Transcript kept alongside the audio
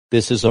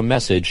This is a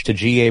message to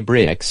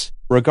BRiCKS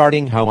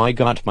regarding how I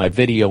got my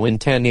video in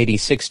 1080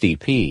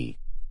 60p.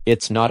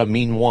 It's not a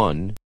mean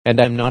one,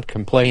 and I'm not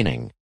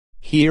complaining.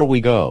 Here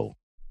we go.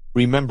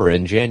 Remember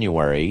in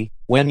January,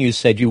 when you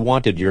said you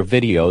wanted your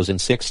videos in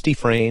 60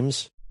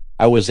 frames?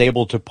 I was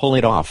able to pull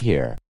it off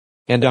here.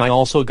 And I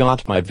also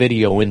got my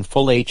video in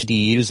full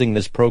HD using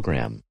this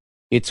program.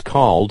 It's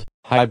called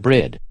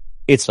Hybrid.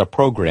 It's a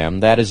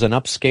program that is an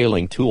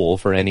upscaling tool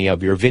for any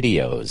of your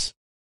videos.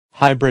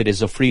 Hybrid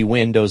is a free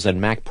Windows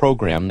and Mac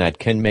program that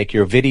can make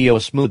your video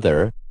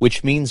smoother,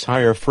 which means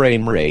higher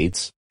frame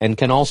rates, and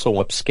can also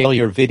upscale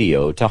your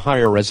video to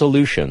higher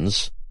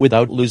resolutions,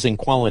 without losing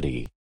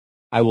quality.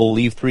 I will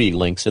leave 3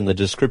 links in the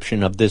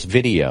description of this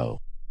video.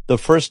 The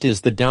first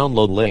is the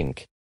download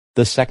link.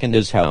 The second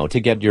is how to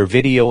get your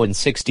video in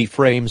 60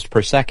 frames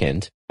per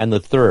second, and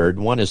the third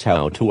one is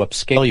how to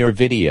upscale your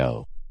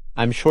video.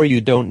 I'm sure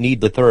you don't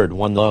need the third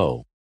one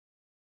though.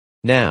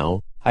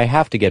 Now, I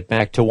have to get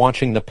back to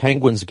watching the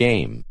Penguins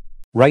game.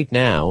 Right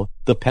now,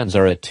 the Pens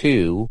are at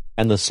 2,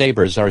 and the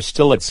Sabres are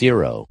still at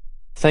 0.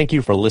 Thank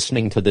you for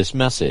listening to this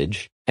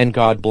message, and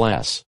God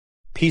bless.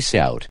 Peace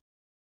out.